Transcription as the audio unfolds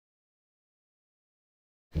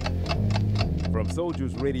From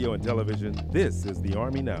Soldiers Radio and Television, this is the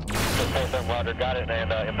Army Now. Got it and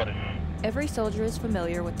inputted. Every soldier is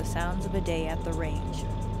familiar with the sounds of a day at the range.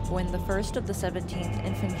 When the 1st of the 17th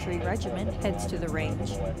Infantry Regiment heads to the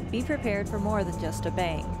range, be prepared for more than just a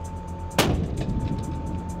bang.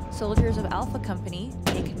 Soldiers of Alpha Company,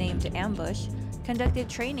 nicknamed Ambush, conducted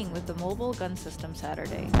training with the mobile gun system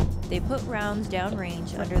Saturday. They put rounds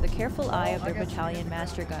downrange under the careful eye of their battalion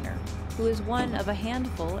master gunner, who is one of a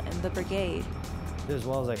handful in the brigade. Did as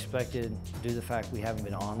well as I expected due to the fact we haven't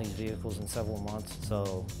been on these vehicles in several months,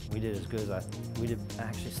 so we did as good as we did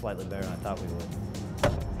actually slightly better than I thought we would.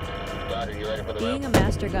 You ready for the Being a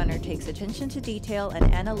master gunner takes attention to detail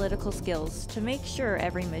and analytical skills to make sure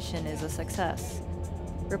every mission is a success.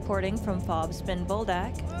 Reporting from FOB Spin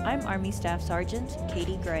Baldak, I'm Army Staff Sergeant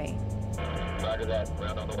Katie Gray. Roger that.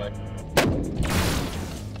 Round on the way.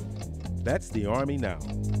 That's the Army Now.